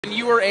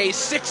You are a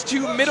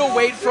 6'2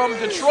 middleweight from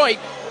Detroit.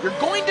 You're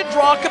going to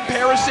draw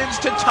comparisons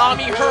to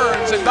Tommy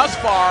Hearns, and thus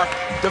far,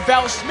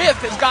 Davelle Smith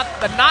has got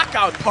the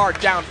knockout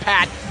part down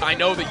pat. I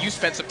know that you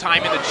spent some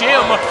time in the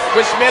gym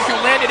with Smith, who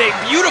landed a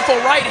beautiful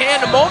right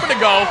hand a moment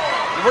ago.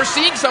 We're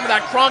seeing some of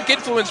that Kronk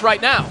influence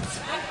right now.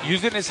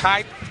 Using his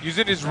height,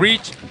 using his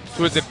reach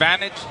to his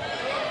advantage,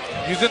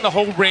 using the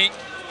whole ring,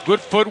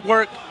 good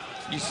footwork.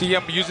 You see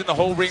him using the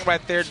whole ring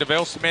right there,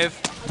 Davelle Smith.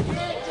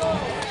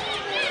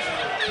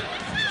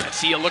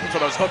 See you looking for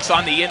those hooks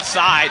on the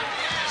inside.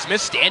 Smith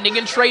standing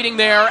and trading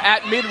there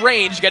at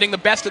mid-range, getting the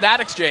best of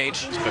that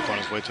exchange. Smith on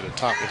his way to the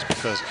top. It's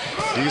because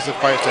these are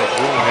fights that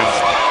groom him,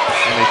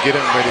 and they get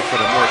him ready for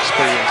the more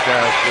experienced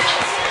guys, which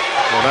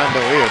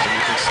Rolando is. And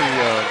you can see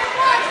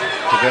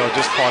Davelle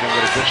just caught him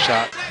with a good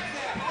shot.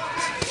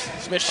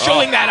 Smith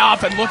showing that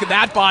off, and look at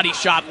that body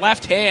shot.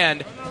 Left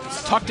hand,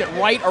 tucked it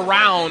right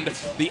around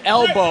the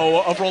elbow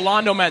of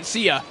Rolando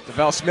Mencia.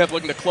 Davelle Smith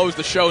looking to close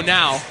the show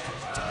now.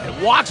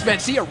 And walks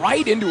Mencia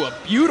right into a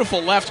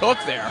beautiful left hook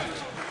there.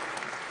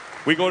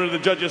 We go to the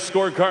judges'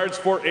 scorecards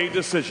for a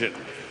decision.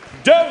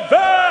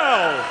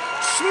 Davelle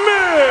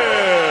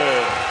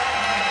Smith!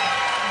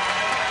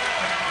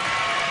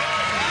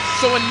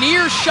 So a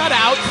near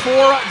shutout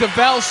for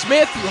Davelle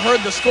Smith. You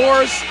heard the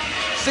scores.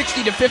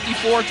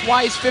 60-54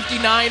 twice,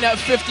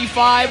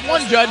 59-55.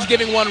 One judge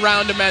giving one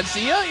round to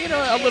Mencia. You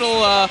know, a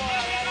little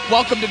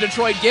welcome to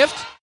Detroit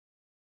gift.